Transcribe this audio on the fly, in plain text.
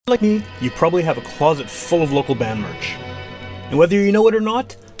Like me, you probably have a closet full of local band merch. And whether you know it or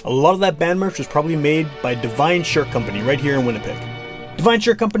not, a lot of that band merch was probably made by Divine Shirt Company right here in Winnipeg. Divine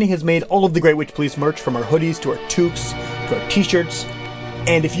Shirt Company has made all of the Great Witch Police merch, from our hoodies to our toques to our t-shirts.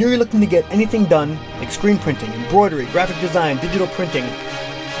 And if you're looking to get anything done, like screen printing, embroidery, graphic design, digital printing,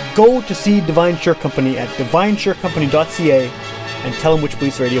 go to see Divine Shirt Company at divineshirtcompany.ca and tell them Witch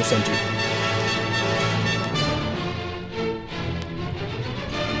Police Radio sent you.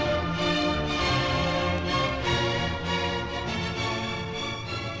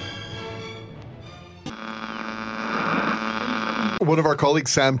 One of our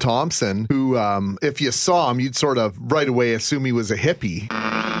colleagues, Sam Thompson, who, if you saw him, you'd sort of right away assume he was a hippie.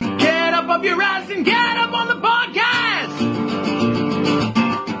 Get up off your ass and get up on the podcast!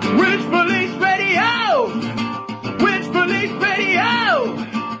 Witch Police Radio! Witch Police Radio!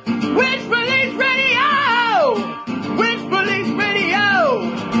 Witch Police Radio! Witch Police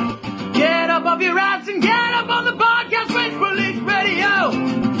Radio! Get up off your ass and get up on the podcast! Witch Police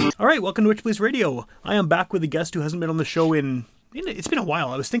Radio! All right, welcome to Witch Police Radio. I am back with a guest who hasn't been on the show in... It's been a while.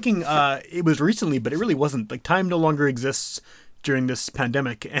 I was thinking it was recently, but it really wasn't. Like, time no longer exists during this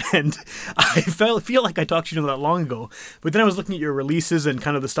pandemic, and I feel like I talked to you that long ago. But then I was looking at your releases and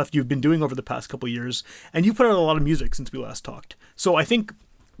kind of the stuff you've been doing over the past couple of years, and you put out a lot of music since we last talked. So I think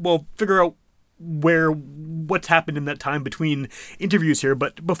we'll figure out what's happened in that time between interviews here.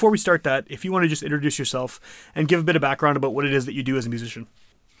 But before we start that, if you want to just introduce yourself and give a bit of background about what it is that you do as a musician.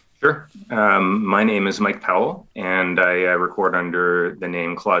 Sure. My name is Mike Powell, and I record under the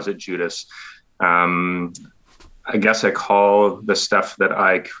name Closet Judas. I guess I call the stuff that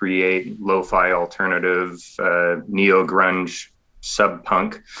I create lo-fi alternative, neo-grunge,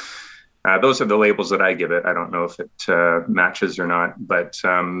 sub-punk. Those are the labels that I give it. I don't know if it matches or not, but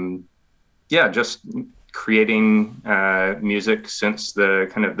just creating music since the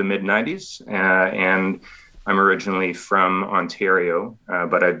kind of the mid-90s, and I'm originally from Ontario,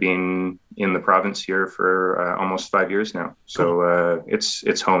 but I've been in the province here for almost 5 years now. So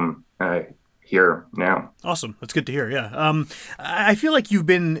it's home here now. Awesome. That's good to hear. Yeah. I feel like you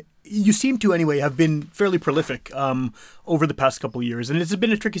seem to anyway have been fairly prolific over the past couple of years, and it's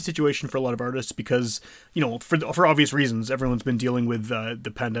been a tricky situation for a lot of artists because, for obvious reasons, everyone's been dealing with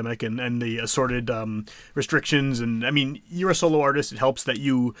the pandemic and the assorted restrictions. And I mean, you're a solo artist. It helps that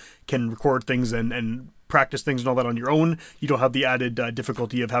you can record things and practice things and all that on your own. You don't have the added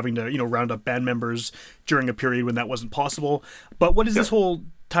difficulty of having to, round up band members during a period when that wasn't possible. But what has this whole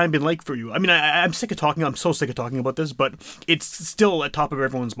time been like for you? I mean, I'm sick of talking. I'm so sick of talking about this, but it's still at top of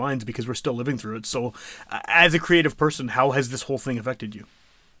everyone's minds because we're still living through it. So as a creative person, how has this whole thing affected you?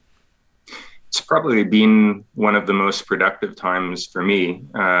 It's probably been one of the most productive times for me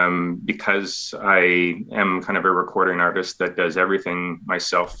because I am kind of a recording artist that does everything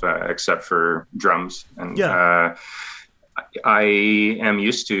myself except for drums. And I am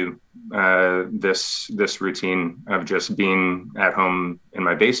used to this routine of just being at home in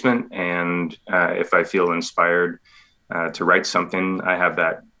my basement. And if I feel inspired to write something, I have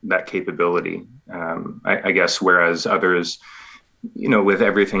that capability. I guess whereas others, with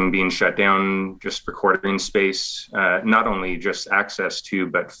everything being shut down, just recording space, not only just access to,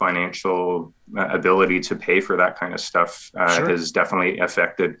 but financial ability to pay for that kind of stuff has definitely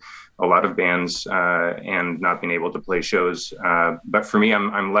affected a lot of bands and not being able to play shows. But for me,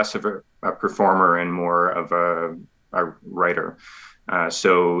 I'm less of a performer and more of a writer.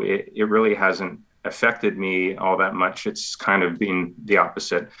 So it really hasn't affected me all that much. It's kind of been the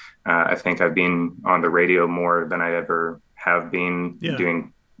opposite. I think I've been on the radio more than I ever have been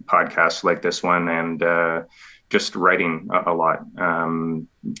doing podcasts like this one, and just writing a lot.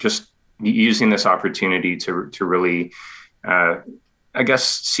 Just using this opportunity to really, I guess,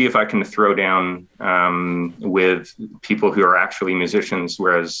 see if I can throw down with people who are actually musicians,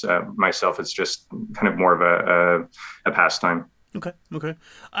 whereas myself, it's just kind of more of a pastime. Okay.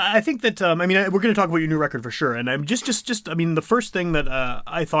 I think that, we're going to talk about your new record for sure. And I'm just, the first thing that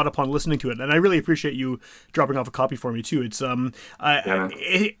I thought upon listening to it, and I really appreciate you dropping off a copy for me too. It's,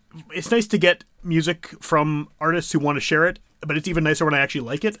 it's nice to get music from artists who want to share it, but it's even nicer when I actually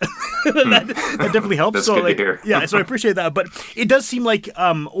like it. that definitely helps. That's so good to hear. So I appreciate that. But it does seem like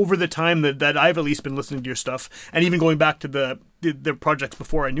over the time that I've at least been listening to your stuff, and even going back to the projects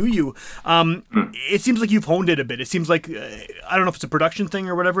before I knew you, it seems like you've honed it a bit. It seems like, I don't know if it's a production thing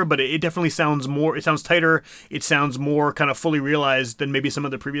or whatever, but it definitely sounds tighter. It sounds more kind of fully realized than maybe some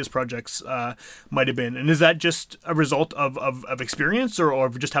of the previous projects might have been. And is that just a result of experience or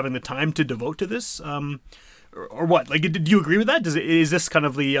of just having the time to devote to this? Or what? Like, do you agree with that? Is this kind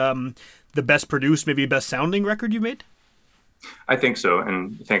of the best produced, maybe best sounding record you made? I think so,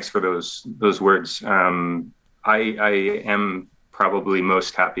 and thanks for those words. I am probably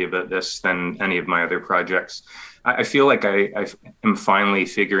most happy about this than any of my other projects. I feel like I am finally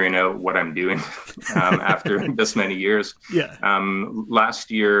figuring out what I'm doing after this many years. Yeah.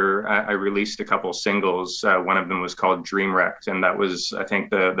 Last year, I released a couple singles. One of them was called Dream Wrecked, and that was, I think,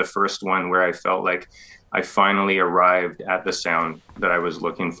 the first one where I felt like I finally arrived at the sound that I was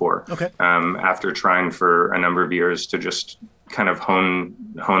looking for. Okay. After trying for a number of years to just kind of hone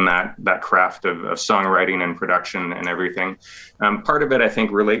that craft of songwriting and production and everything. Part of it, I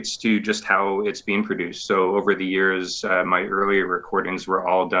think, relates to just how it's being produced. So over the years, my earlier recordings were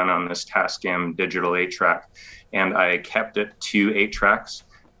all done on this Tascam digital 8-track, and I kept it to 8 tracks.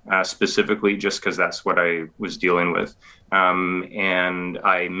 Specifically just because that's what I was dealing with. And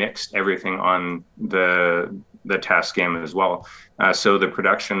I mixed everything on the Tascam as well. So the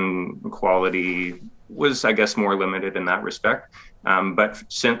production quality was, I guess, more limited in that respect. But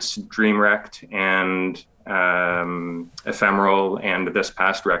since Dream Wrecked and Ephemeral and this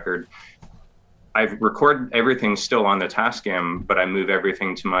past record, I've recorded everything still on the Tascam, but I move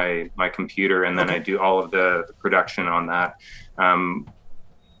everything to my computer, and then I do all of the production on that.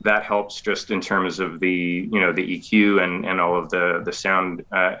 That helps just in terms of the EQ and all of the sound,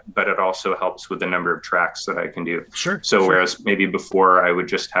 but it also helps with the number of tracks that I can do. Sure. So whereas maybe before I would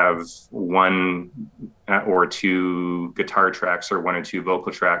just have 1 or 2 guitar tracks or 1 or 2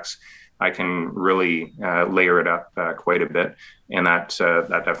 vocal tracks, I can really layer it up quite a bit, and that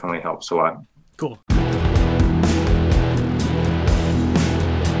definitely helps a lot. Cool.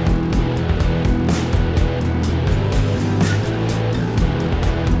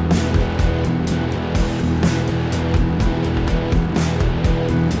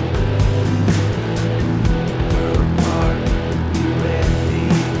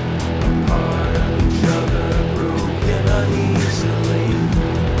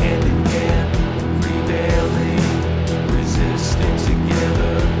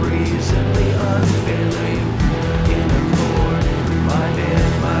 Together, brazenly unfair.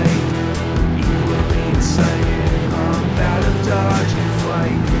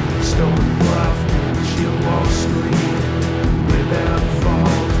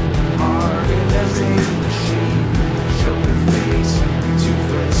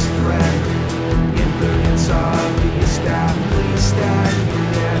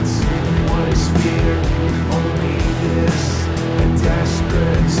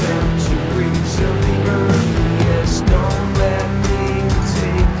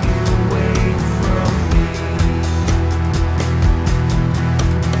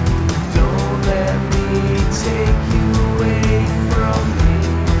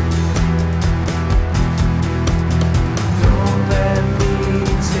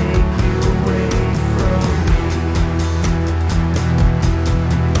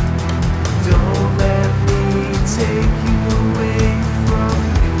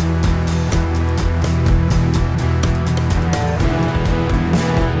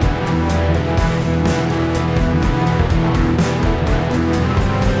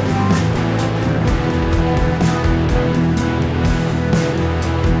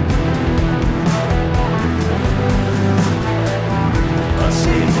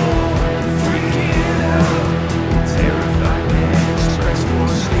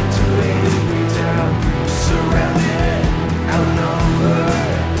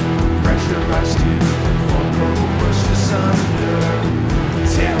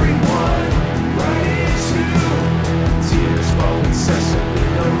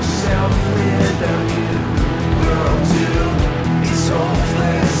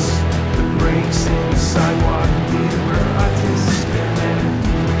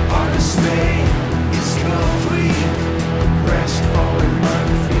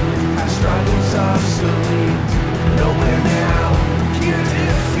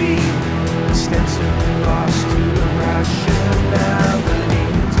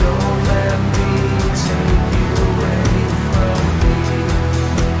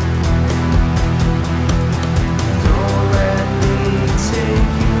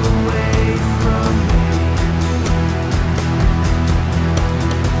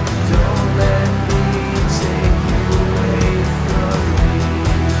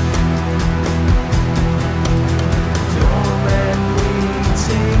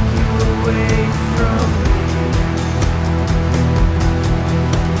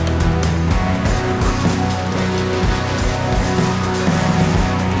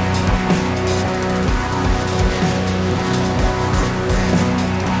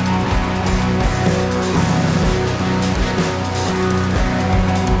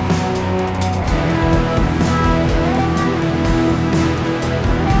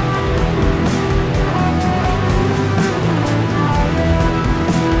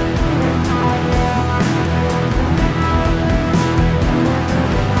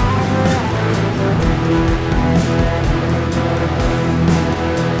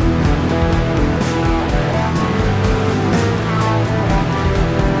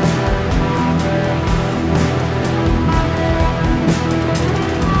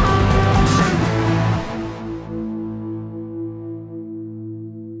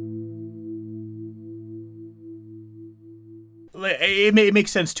 it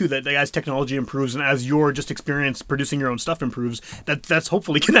makes sense too that as technology improves and as your just experience producing your own stuff improves, that's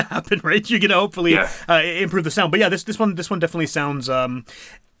hopefully going to happen, right? You're going to hopefully improve the sound. But yeah, this one definitely sounds.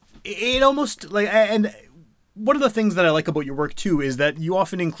 It almost like, and one of the things that I like about your work too is that you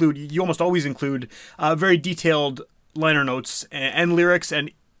almost always include very detailed liner notes and lyrics, and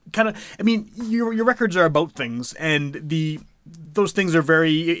kind of, I mean, your records are about things, and those things are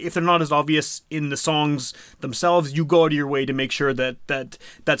very, if they're not as obvious in the songs themselves, you go out of your way to make sure that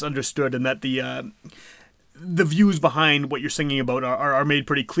that's understood, and that the views behind what you're singing about are made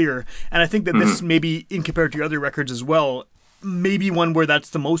pretty clear. And I think that this maybe, in compared to your other records as well, maybe one where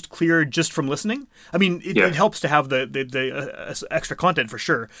that's the most clear just from listening. I mean, it helps to have the extra content for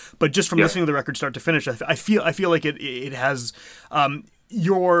sure, but just from listening to the record start to finish, I feel like it has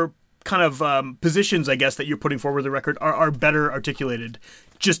your kind of positions, I guess, that you're putting forward the record are better articulated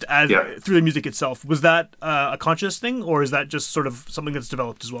just as through the music itself. Was that a conscious thing, or is that just sort of something that's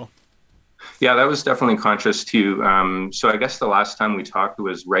developed as well? Yeah, that was definitely conscious too. So I guess the last time we talked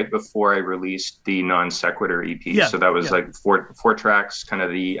was right before I released the Non Sequitur EP. Yeah, so that was like four tracks, kind of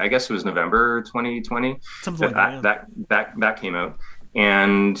I guess it was November 2020. Something like that came out.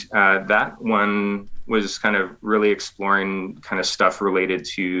 And that one was kind of really exploring kind of stuff related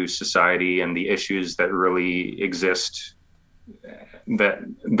to society and the issues that really exist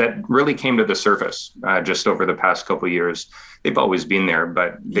that really came to the surface just over the past couple of years. They've always been there,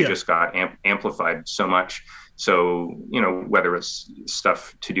 but they just got amplified so much. So, whether it's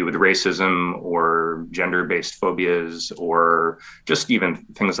stuff to do with racism or gender-based phobias, or just even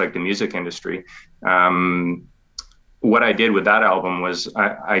things like the music industry. What I did with that album was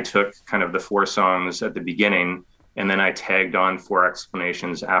I took kind of the 4 songs at the beginning, and then I tagged on 4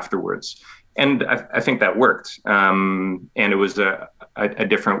 explanations afterwards. And I think that worked. And it was a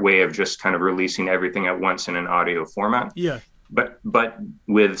different way of just kind of releasing everything at once in an audio format. Yeah. But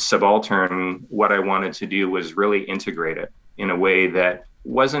with Subaltern, what I wanted to do was really integrate it in a way that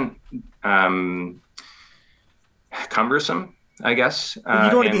wasn't cumbersome, I guess. You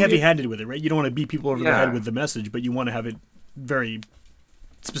don't want to be heavy-handed with it, right? You don't want to beat people over the head with the message, but you want to have it very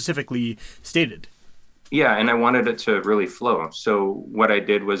specifically stated. Yeah, and I wanted it to really flow. So what I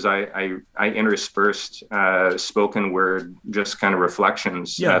did was I interspersed spoken word, just kind of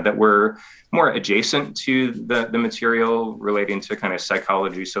reflections that were more adjacent to the material, relating to kind of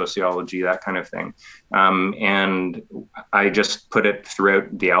psychology, sociology, that kind of thing. And I just put it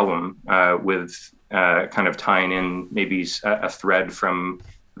throughout the album with kind of tying in maybe a thread from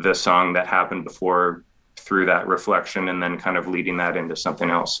the song that happened before through that reflection, and then kind of leading that into something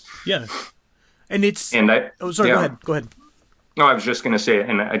else. Yeah. And go ahead. No, I was just going to say,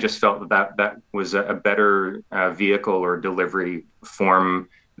 and I just felt that was a better vehicle or delivery form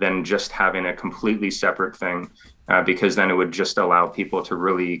than just having a completely separate thing, because then it would just allow people to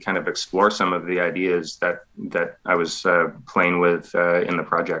really kind of explore some of the ideas that I was playing with in the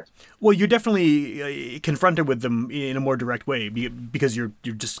project. Well, you're definitely confronted with them in a more direct way because you're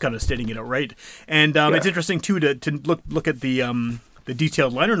just kind of stating it outright. And it's interesting too to look at the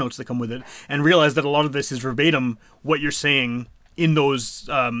detailed liner notes that come with it, and realize that a lot of this is verbatim what you're saying in those,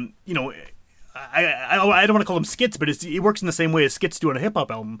 I don't want to call them skits, but it works in the same way as skits do on a hip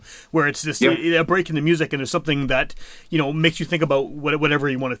hop album, where it's just a break in the music, and there's something that, makes you think about whatever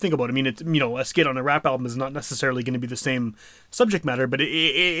you want to think about. I mean, it's, a skit on a rap album is not necessarily going to be the same subject matter, but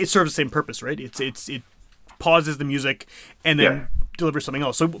it serves the same purpose, right? It pauses the music and then delivers something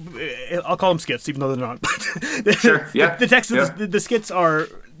else. So I'll call them skits, even though they're not. Sure. Yeah. The text of the skits are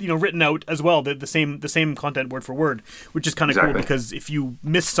written out as well, the same content word for word, which is kind of cool, because if you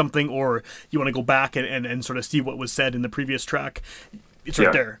miss something or you want to go back and sort of see what was said in the previous track, it's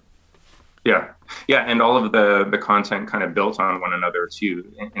right there. Yeah. And all of the content kind of built on one another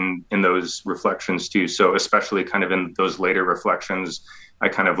too, in those reflections too. So especially kind of in those later reflections, I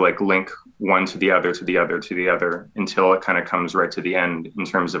kind of like link one to the other, to the other, to the other, until it kind of comes right to the end in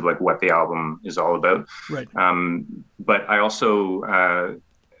terms of like what the album is all about. Right. But I also,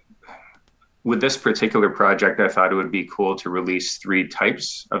 with this particular project, I thought it would be cool to release 3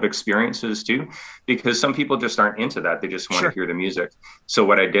 types of experiences too, because some people just aren't into that. They just want to hear the music. So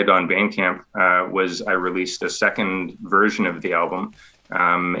what I did on Bandcamp was I released a second version of the album.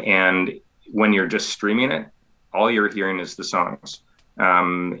 And when you're just streaming it, all you're hearing is the songs.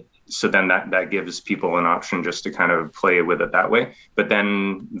 So then that gives people an option just to kind of play with it that way. But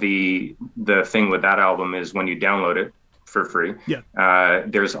then the thing with that album is when you download it for free,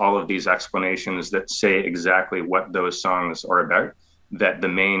 there's all of these explanations that say exactly what those songs are about that the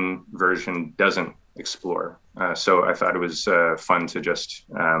main version doesn't explore. So I thought it was fun to just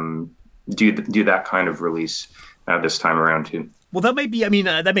do that kind of release. this time around too. Well, that might be. I mean,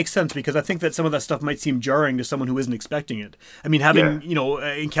 that makes sense because I think that some of that stuff might seem jarring to someone who isn't expecting it. I mean, having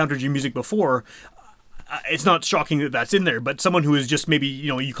encountered your music before, it's not shocking that that's in there. But someone who is just maybe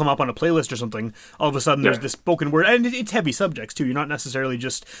you come up on a playlist or something, all of a sudden there's this spoken word, and it's heavy subjects too. You're not necessarily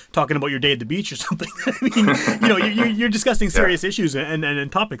just talking about your day at the beach or something. I mean, you're discussing serious issues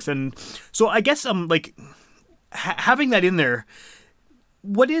and topics, and so I guess having that in there.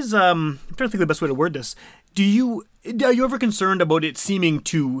 What is I'm trying to think of the best way to word this. Are you ever concerned about it seeming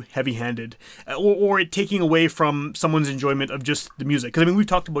too heavy-handed, or it taking away from someone's enjoyment of just the music? Because I mean, we've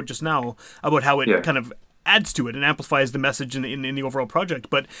talked about just now about how it kind of adds to it and amplifies the message in the overall project.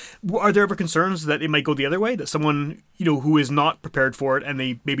 But are there ever concerns that it might go the other way? That someone who is not prepared for it and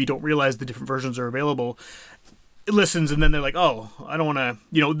they maybe don't realize the different versions are available, listens and then they're like, oh, I don't want to.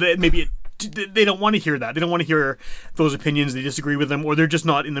 Maybe they don't want to hear that. They don't want to hear those opinions. They disagree with them, or they're just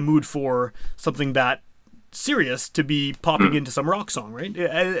not in the mood for something that serious to be popping into some rock song, right?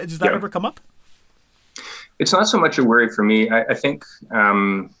 Does that ever come up? It's not so much a worry for me. I think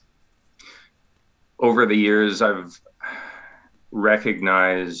over the years I've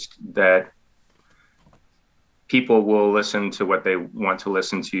recognized that people will listen to what they want to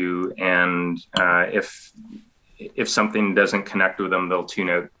listen to, and if something doesn't connect with them, they'll tune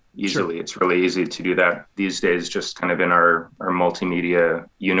out easily. Sure. It's really easy to do that these days, just kind of in our multimedia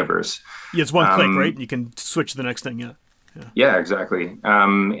universe. Yeah, it's one click, right? You can switch to the next thing. Yeah, exactly.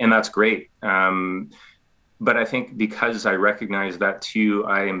 And that's great. But I think because I recognize that too,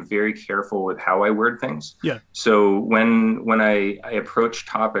 I am very careful with how I word things. Yeah. So when I approach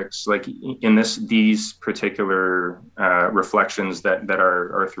topics like in these particular reflections that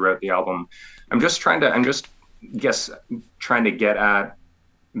are throughout the album, I'm just trying to get at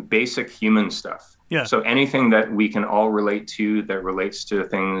basic human stuff. Yeah. So anything that we can all relate to that relates to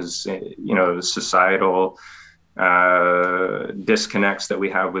things, societal disconnects that we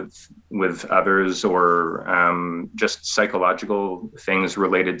have with others, or just psychological things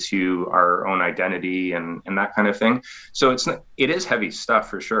related to our own identity and that kind of thing. So it is heavy stuff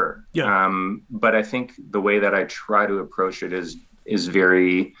for sure. Yeah. But I think the way that I try to approach it is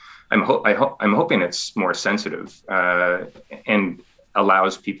very. I'm hoping it's more sensitive and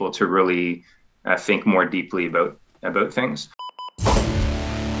allows people to really think more deeply about things.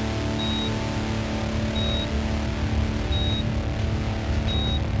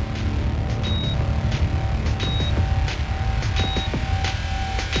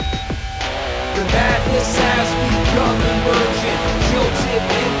 The madness has become emergent, jilted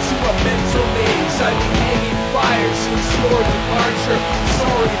into a mental maze. I've been hanging fire since your departure.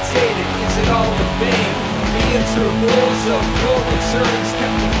 Disorientated, is it all in vain? The intervals of your returns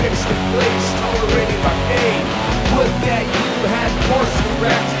kept me fixed in place, tolerating my pain. Would that you had course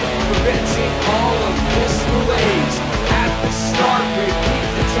corrected, preventing all of this malaise. At the start, repeat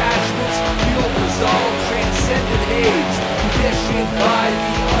detachments, feel resolve, transcendent haze. Conditioned by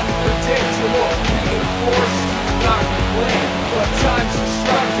the unpredictable, reinforced, not complain. But time's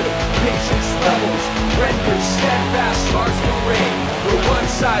destructive, patience levels, render steadfast hearts will rain. Where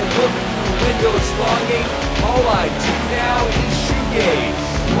once I look through windows longing, all I do now is shoegaze.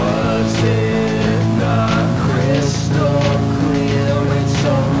 Was it not crystal clear? It's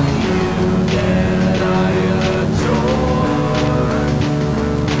only you that I adore.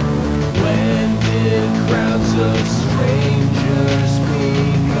 When did crowds of strangers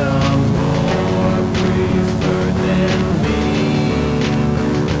become more preferred than me?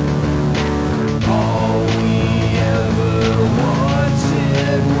 All we ever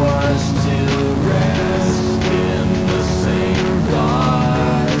wanted was to rest in the same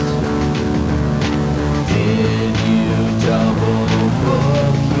plot. Did you double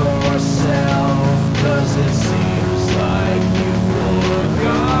book yourself? 'Cause it seems like you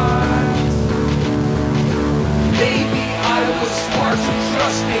forgot. Maybe I was far too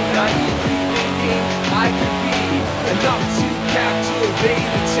trusting, naively thinking I could be enough to captivate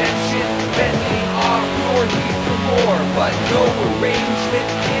attention, bending off your need for more. But no arrangement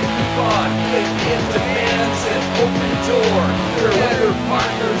can move on if demands an open door. Your weather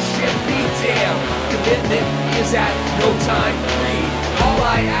partnership be damned, commitment is at no time free. All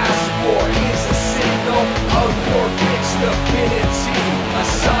I ask for is a signal of your fixed affinity, a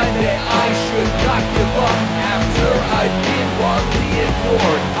sign that I should not give up after I've been wrongly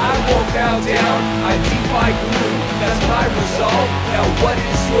ignored. I won't bow down, I defy glue, that's my resolve. Now what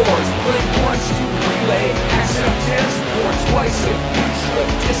is yours? Blink once to relay acceptance, or twice if you should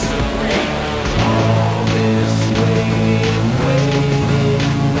disagree. All this waiting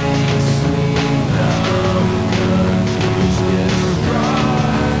makes me numb, confused,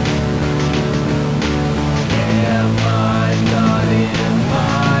 distraught. Yeah.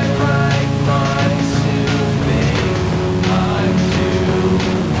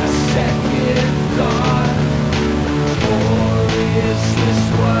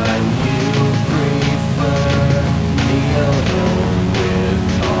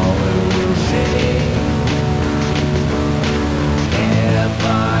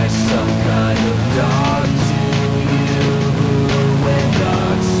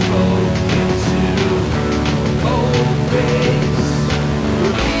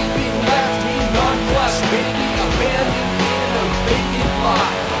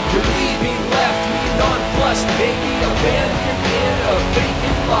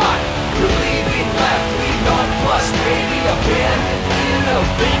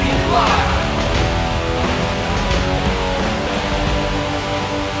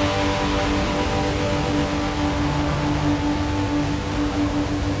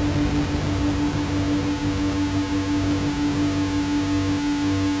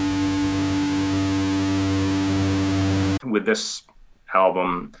 with this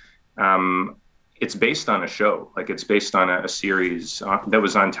album, it's based on a show. Like, it's based on a series that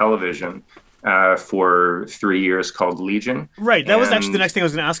was on television for 3 years called Legion. Right. That was actually the next thing I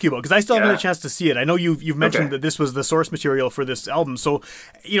was going to ask you about, because I still haven't had a chance to see it. I know you've mentioned that this was the source material for this album. So,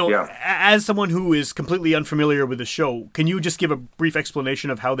 as someone who is completely unfamiliar with the show, can you just give a brief explanation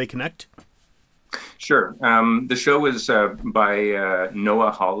of how they connect? Sure. The show was by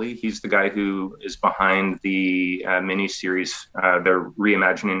Noah Hawley. He's the guy who is behind the miniseries, the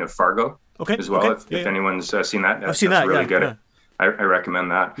reimagining of Fargo, as well. If anyone's seen that, I've seen that. Really good. Yeah. I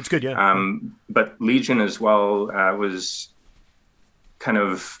recommend that. It's good, yeah. But Legion as well was kind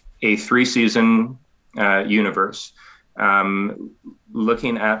of a 3-season universe,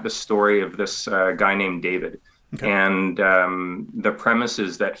 looking at the story of this guy named David. Okay. And the premise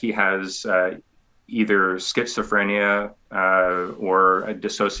is that he has either schizophrenia or a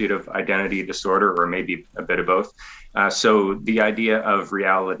dissociative identity disorder, or maybe a bit of both. So the idea of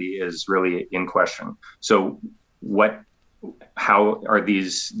reality is really in question. So how are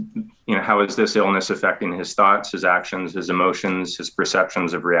these, how is this illness affecting his thoughts, his actions, his emotions, his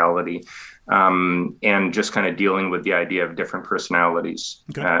perceptions of reality, and just kind of dealing with the idea of different personalities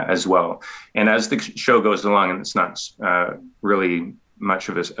as well. And as the show goes along, and it's not really much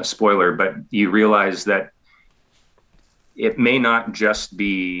of a spoiler, but you realize that it may not just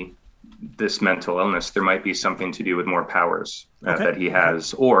be this mental illness. There might be something to do with more powers that he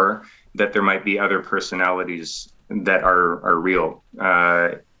has, or that there might be other personalities that are real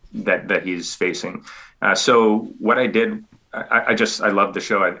that he's facing. So what I did, I love the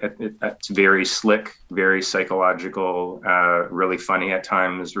show. It's very slick, very psychological, really funny at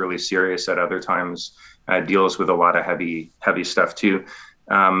times, really serious at other times. Deals with a lot of heavy stuff too.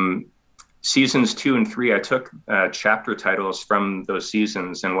 Seasons 2 and 3, I took chapter titles from those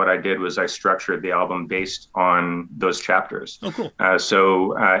seasons, and what I did was I structured the album based on those chapters. Oh, cool.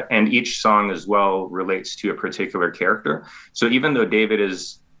 And each song as well relates to a particular character. So even though David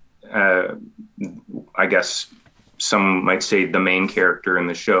is, I guess some might say, the main character in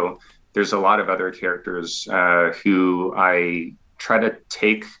the show, there's a lot of other characters who I try to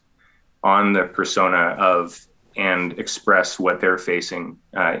take on the persona of and express what they're facing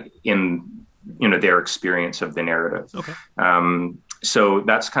in their experience of the narrative. Okay. So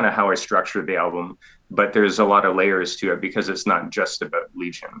that's kind of how I structured the album, but there's a lot of layers to it because it's not just about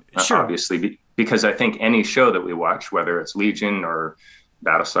Legion, obviously, because I think any show that we watch, whether it's Legion or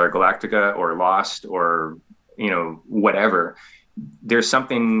Battlestar Galactica or Lost or whatever, there's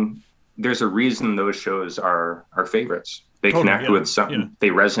a reason those shows are our favorites. They connect with something, they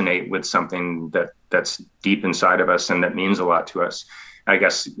resonate with something that's deep inside of us and that means a lot to us. I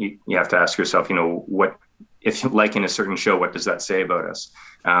guess you have to ask yourself, what, if you like in a certain show, what does that say about us?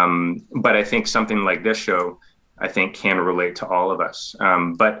 But I think something like this show, I think, can relate to all of us.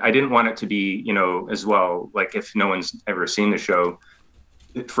 But I didn't want it to be, as well, like if no one's ever seen the show,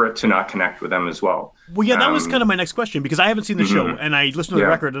 for it to not connect with them as well. Well, yeah, that was kind of my next question, because I haven't seen the show, and I listened to the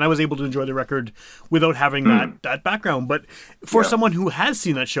record, and I was able to enjoy the record without having that background. But for someone who has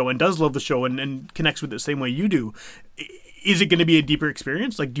seen that show and does love the show and connects with it the same way you do, is it going to be a deeper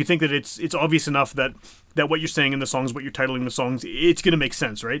experience? Like, do you think that it's obvious enough that what you're saying in the songs, what you're titling the songs, it's going to make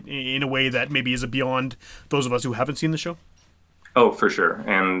sense, right? In a way that maybe is beyond those of us who haven't seen the show? Oh, for sure.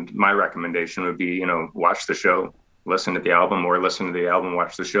 And my recommendation would be, watch the show, listen to the album, or listen to the album,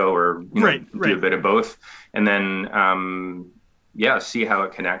 watch the show, or do a bit of both. And then, see how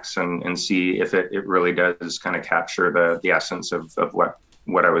it connects and see if it really does kind of capture the essence of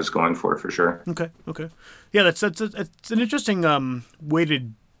what I was going for sure. Okay. Yeah, that's an interesting way to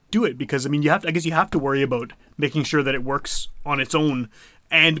do it, because I mean, you have to worry about making sure that it works on its own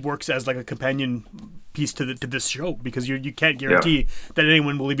and works as like a companion piece to this show, because you can't guarantee that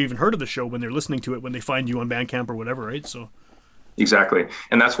anyone will have even heard of the show when they're listening to it, when they find you on Bandcamp or whatever, right? So exactly.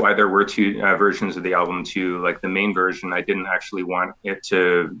 And that's why there were two versions of the album too. Like the main version, I didn't actually want it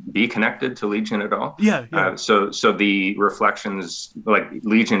to be connected to Legion at all. So the reflections, like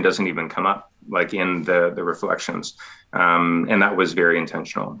Legion doesn't even come up like in the reflections. And that was very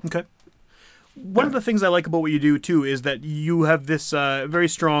intentional. Okay. One of the things I like about what you do too is that you have this very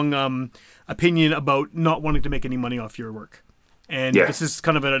strong opinion about not wanting to make any money off your work. And this is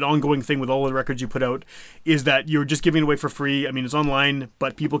kind of an ongoing thing with all the records you put out, is that you're just giving it away for free. I mean, it's online,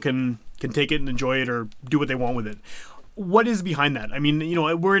 but people can take it and enjoy it or do what they want with it. What is behind that? I mean,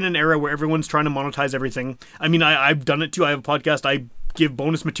 we're in an era where everyone's trying to monetize everything. I mean, I've done it too. I have a podcast. I give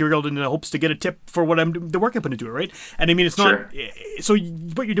bonus material in the hopes to get a tip for the work I put into it, right? And I mean, it's not. So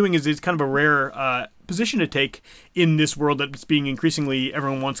what you're doing is kind of a rare position to take in this world that's being increasingly,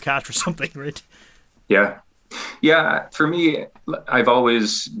 everyone wants cash or something, right? Yeah. Yeah, for me, I've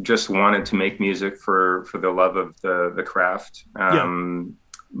always just wanted to make music for the love of the craft. Yeah.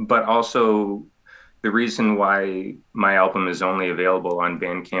 But also the reason why my album is only available on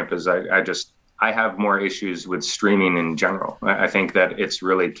Bandcamp is I have more issues with streaming in general. I think that it's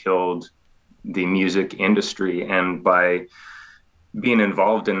really killed the music industry, and by being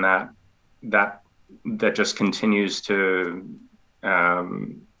involved in that just continues to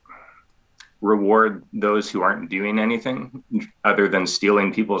reward those who aren't doing anything other than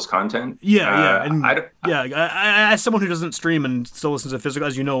stealing people's content. Yeah, and I, as someone who doesn't stream and still listens to physical,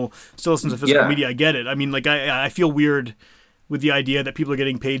 as you know, still listens to physical media, I get it. I mean, like I feel weird with the idea that people are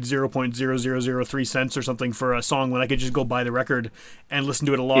getting paid 0.0003 cents or something for a song when I could just go buy the record and listen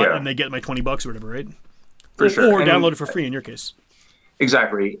to it a lot and they get my $20 or whatever, right? For sure. Or download it for free in your case.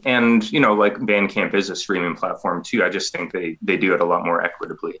 Exactly. And, like Bandcamp is a streaming platform too. I just think they do it a lot more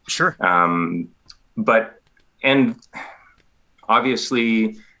equitably. Sure. And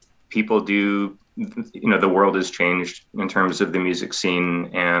obviously people do, the world has changed in terms of the music scene,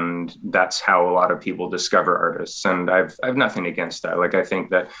 and that's how a lot of people discover artists. And I've nothing against that. Like, I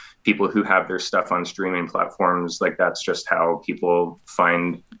think that people who have their stuff on streaming platforms, like, that's just how people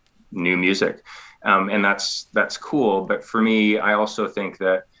find new music. And that's cool. But for me, I also think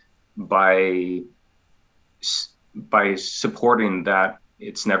that by supporting that,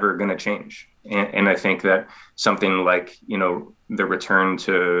 it's never going to change. And I think that something like, the return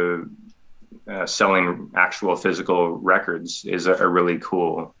to selling actual physical records is a really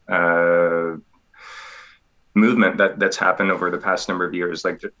cool movement that's happened over the past number of years.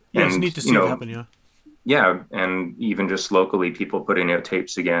 Like, it's neat to see it happen. Yeah. Yeah, and even just locally, people putting out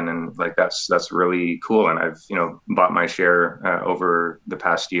tapes again, and like that's really cool. And I've bought my share over the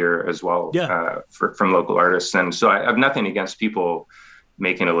past year as well, from local artists. And so I have nothing against people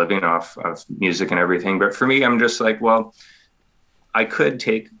making a living off of music and everything. But for me, I'm just like, well, I could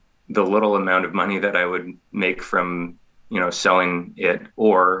take the little amount of money that I would make from selling it,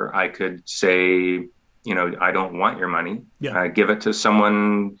 or I could say, I don't want your money. Give it to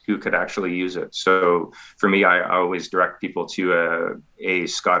someone who could actually use it. So for me, I always direct people to a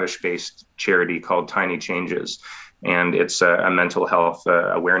Scottish-based charity called Tiny Changes. And it's a mental health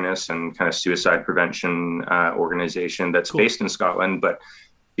awareness and kind of suicide prevention organization that's based in Scotland. But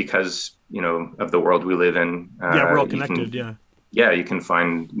because, of the world we live in. We're all connected, you can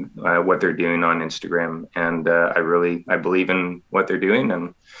find what they're doing on Instagram. And I believe in what they're doing,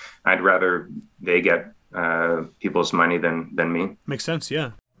 and I'd rather they get people's money than me. Makes sense,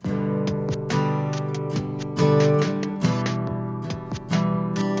 yeah.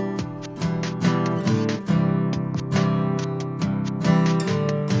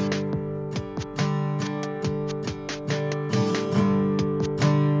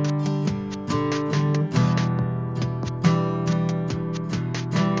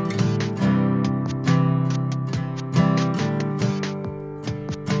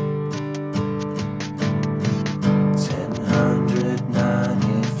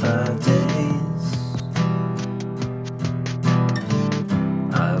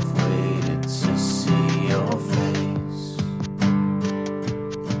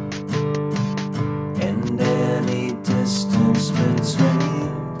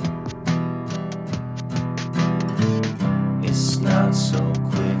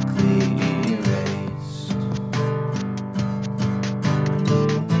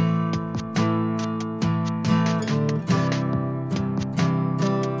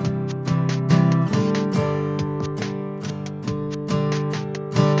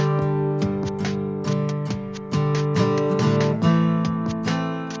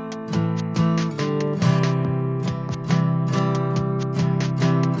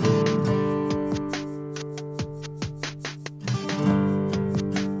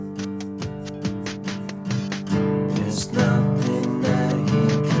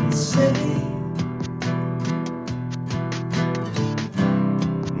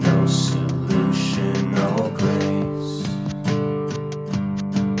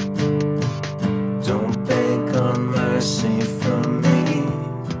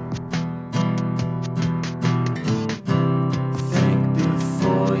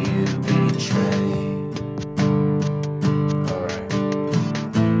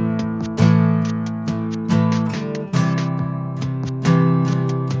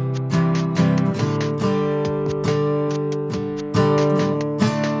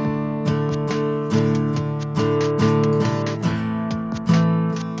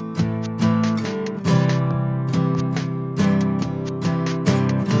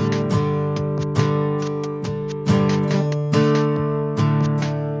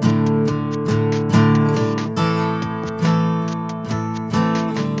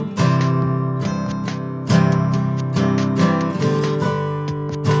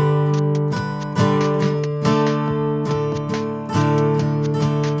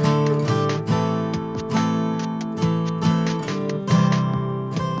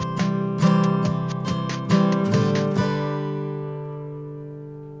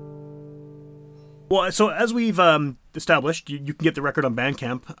 Well, so as we've established, you can get the record on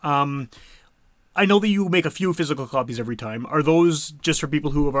Bandcamp. I know that you make a few physical copies every time. Are those just for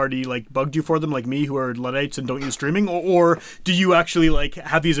people who have already like bugged you for them, like me, who are Luddites and don't use streaming, or do you actually like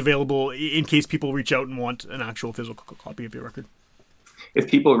have these available in case people reach out and want an actual physical copy of your record? If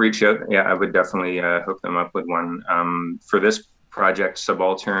people reach out, yeah, I would definitely hook them up with one. For this project,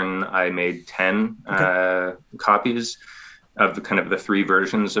 Subaltern, I made 10 copies of the 3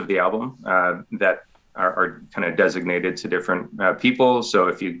 versions of the album that are kind of designated to different people. So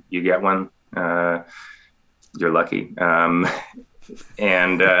if you get one, you're lucky.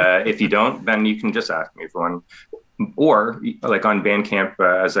 And if you don't, then you can just ask me for one. Or like on Bandcamp,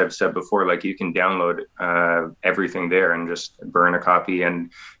 as I've said before, like you can download everything there and just burn a copy.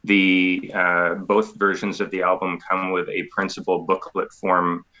 And the both versions of the album come with a printable booklet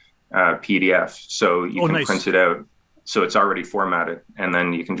form PDF, so you can print it out. So it's already formatted, and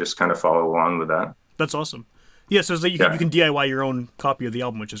then you can just kind of follow along with that. That's awesome. Yeah, so it's like you can DIY your own copy of the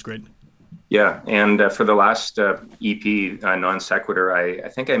album, which is great. Yeah, and for the last EP, Non Sequitur, I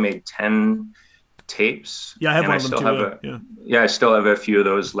think I made 10 tapes. Yeah, I have one of them too. I still have a few of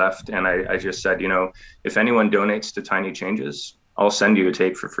those left, and I just said, if anyone donates to Tiny Changes, I'll send you a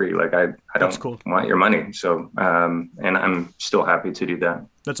tape for free. Like I don't want your money. So, and I'm still happy to do that.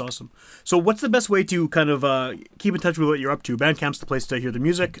 That's awesome. So what's the best way to kind of keep in touch with what you're up to? Bandcamp's the place to hear the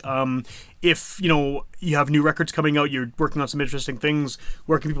music. If, you have new records coming out, you're working on some interesting things,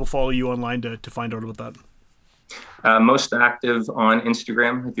 where can people follow you online to find out about that? Most active on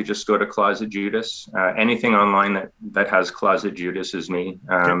Instagram. If you just go to Closet Judas, anything online that has Closet Judas is me.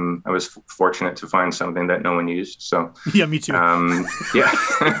 I was fortunate to find something that no one used. So yeah, me too. Yeah,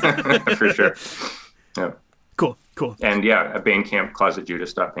 for sure. Yeah. Cool. And yeah, Bandcamp,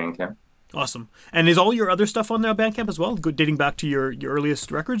 closetjudas.bandcamp. Awesome. And is all your other stuff on there Bandcamp as well, dating back to your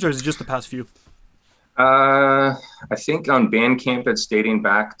earliest records, or is it just the past few? I think on Bandcamp it's dating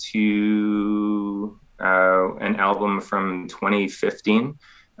back to an album from 2015.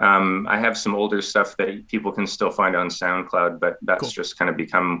 I have some older stuff that people can still find on SoundCloud, but that's just kind of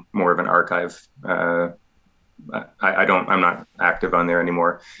become more of an archive. I'm not active on there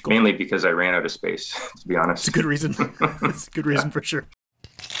anymore, mainly because I ran out of space, to be honest. It's a good reason. It's a good reason for sure.